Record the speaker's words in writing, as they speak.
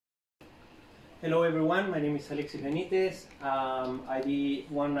Hello everyone, my name is Alexis ID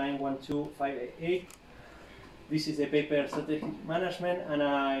 1912588. This is the paper Strategic Management, and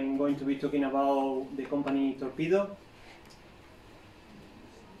I'm going to be talking about the company Torpedo.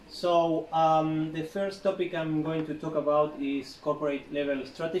 So the first topic I'm going to talk about is corporate level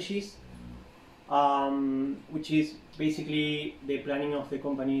strategies, which is basically the planning of the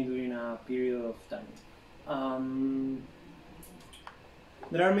company during a period of time.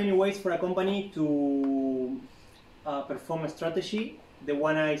 There are many ways for a company to perform a strategy. The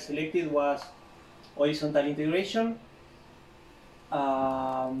one I selected was horizontal integration,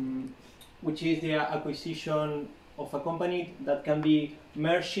 which is the acquisition of a company that can be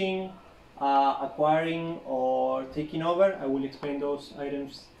merging, acquiring, or taking over. I will explain those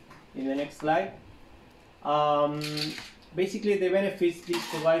items in the next slide. Basically, the benefits this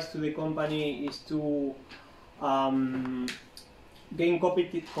provides to the company is to gain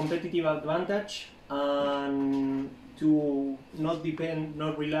competitive advantage and to not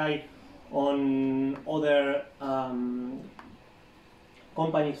rely on other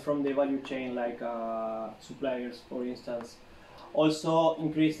companies from the value chain, like suppliers, for instance. Also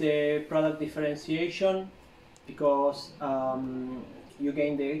increase the product differentiation, because you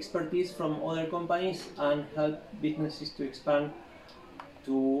gain the expertise from other companies and help businesses to expand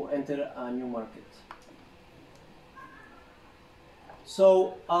to enter a new market.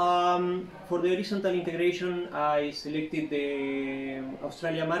 So for the horizontal integration, I selected the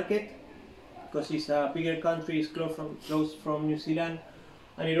Australia market because it's a bigger country, it's close from New Zealand,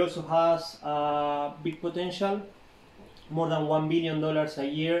 and it also has big potential, more than $1 billion a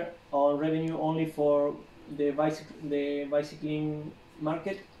year on revenue only for the bicycling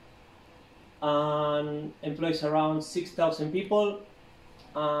market, and employs around 6,000 people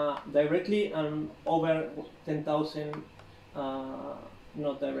directly and over 10,000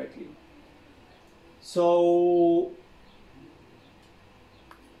 not directly. So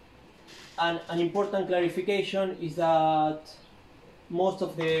an important clarification is that most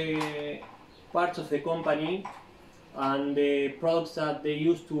of the parts of the company and the products that they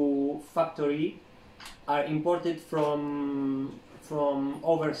use to factory are imported from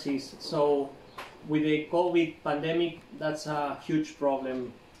overseas. So with the COVID pandemic, that's a huge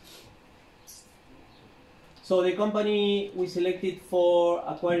problem. So the company we selected for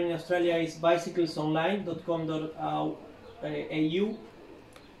acquiring Australia is bicyclesonline.com.au.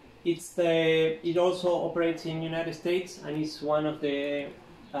 It also operates in United States and is one of the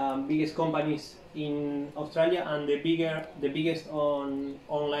biggest companies in Australia and the biggest on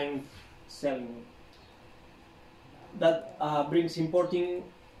online selling. That brings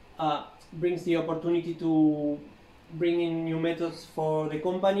the opportunity to bring in new methods for the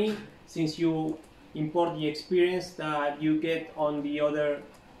company, since you import the experience that you get on the other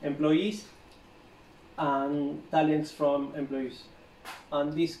employees and talents from employees.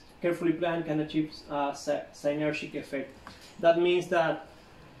 And this carefully planned can achieve a synergistic effect. That means that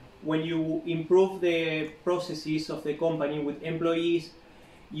when you improve the processes of the company with employees,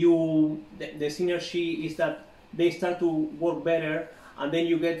 the synergy is that they start to work better, and then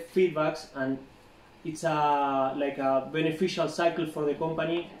you get feedbacks, and it's like a beneficial cycle for the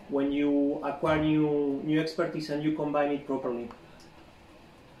company when you acquire new expertise and you combine it properly.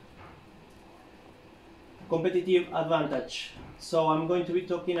 Competitive advantage. So I'm going to be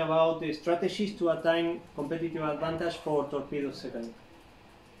talking about the strategies to attain competitive advantage for Torpedo 7.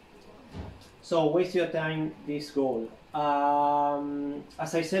 So ways to attain this goal.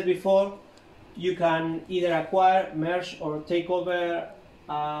 As I said before, you can either acquire, merge, or take over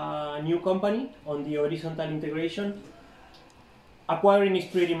a new company on the horizontal integration. Acquiring is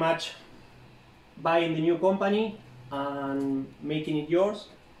pretty much buying the new company and making it yours.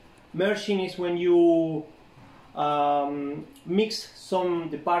 Merging is when you mix some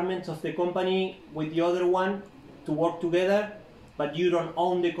departments of the company with the other one to work together, but you don't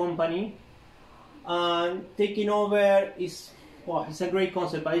own the company. And taking over is, well, it's a great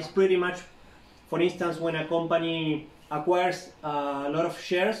concept, but it's pretty much, for instance, when a company acquires a lot of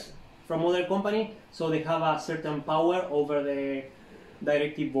shares from other company, so they have a certain power over the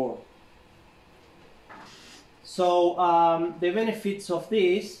directive board. So the benefits of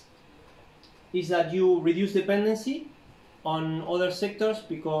this is that you reduce dependency on other sectors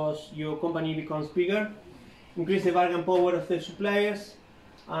because your company becomes bigger, increase the bargaining power of the suppliers,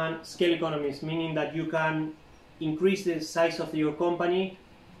 and scale economies, meaning that you can increase the size of your company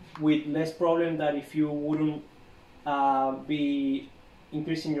with less problem than if you wouldn't be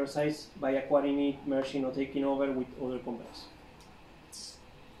increasing your size by acquiring it, merging, or taking over with other companies.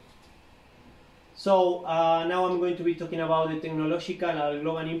 So now I'm going to be talking about the technological and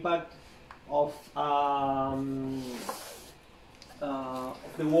global impact of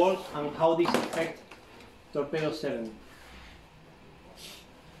the world and how this affects Torpedo 7.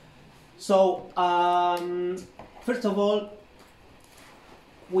 So, first of all,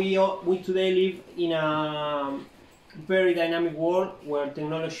 we today live in a very dynamic world where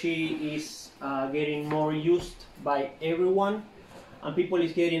technology is getting more used by everyone, and people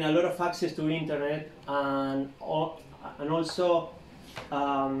is getting a lot of access to the internet, and also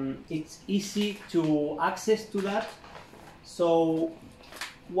it's easy to access to that. So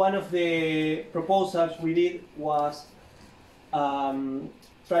one of the proposals we did was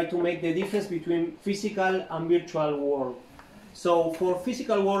try to make the difference between physical and virtual world. So for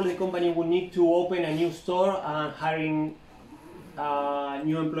physical world, the company would need to open a new store and hiring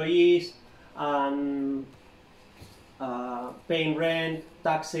new employees and paying rent,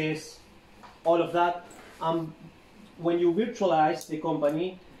 taxes, all of that. When you virtualize the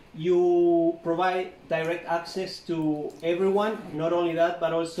company, you provide direct access to everyone. Not only that,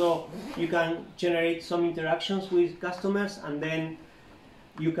 but also you can generate some interactions with customers, and then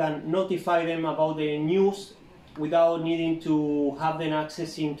you can notify them about the news without needing to have them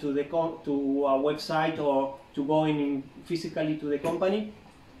access into the to a website or to go in physically to the company.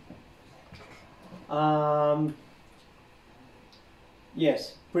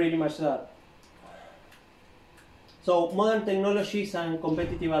 Yes, pretty much that. So modern technologies and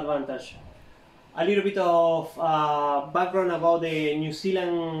competitive advantage. A little bit of background about the New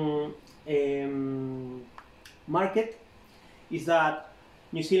Zealand market is that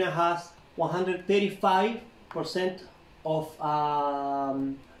New Zealand has 135% of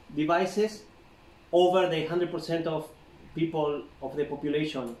devices over the 100% of people of the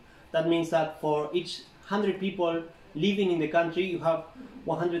population. That means that for each 100 people living in the country, you have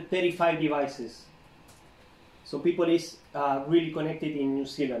 135 devices. So people is really connected in New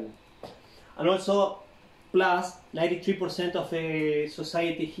Zealand. And also, plus 93% of the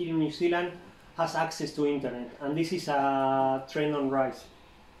society here in New Zealand has access to internet, and this is a trend on rise.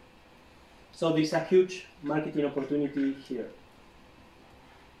 So there's a huge marketing opportunity here.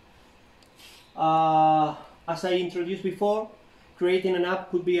 As I introduced before, creating an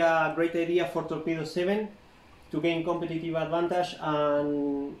app could be a great idea for Torpedo 7 to gain competitive advantage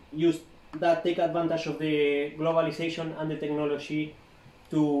and take advantage of the globalization and the technology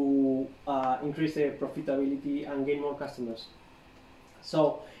to increase the profitability and gain more customers.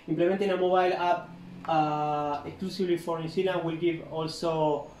 So implementing a mobile app exclusively for New Zealand will give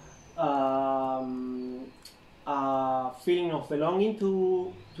also a feeling of belonging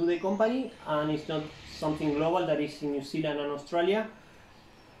to the company, and it's not something global that is in New Zealand and Australia.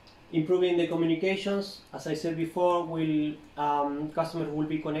 Improving the communications, as I said before, customers will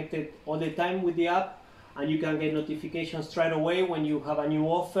be connected all the time with the app, and you can get notifications right away when you have a new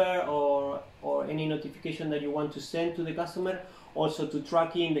offer or any notification that you want to send to the customer. Also to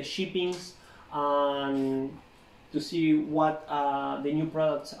tracking the shippings and to see what the new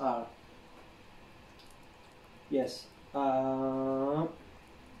products are. Yes.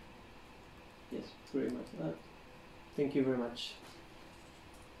 Yes, pretty much that. Thank you very much.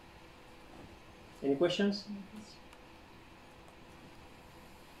 Any questions?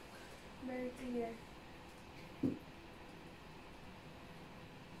 Very clear.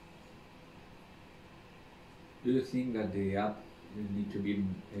 Do you think that the app will need to be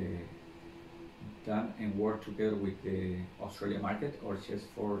done and work together with the Australian market, or just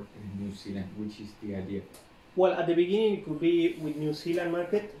for New Zealand? Which is the idea? Well, at the beginning it could be with New Zealand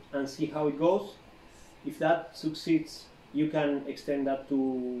market and see how it goes. If that succeeds, you can extend that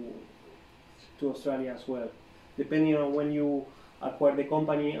to Australia as well, depending on when you acquire the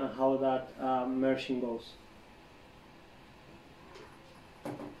company and how that merging goes.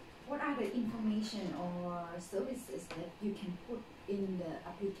 What are the information or services that you can put in the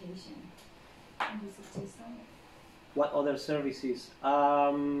application? Can you suggest some? What other services?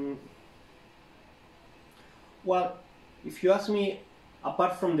 Well, if you ask me,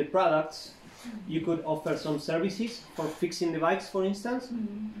 apart from the products, you could offer some services for fixing the bikes, for instance.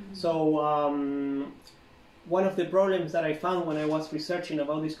 Mm-hmm. So one of the problems that I found when I was researching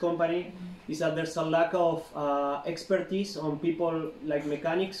about this company is that there's a lack of expertise on people like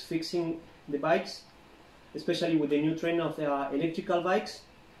mechanics fixing the bikes, especially with the new trend of the electrical bikes.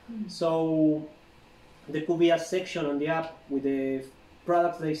 Mm-hmm. So there could be a section on the app with the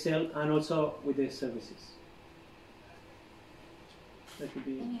products they sell and also with the services. That could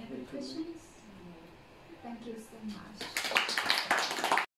be Any other questions? Thank you so much.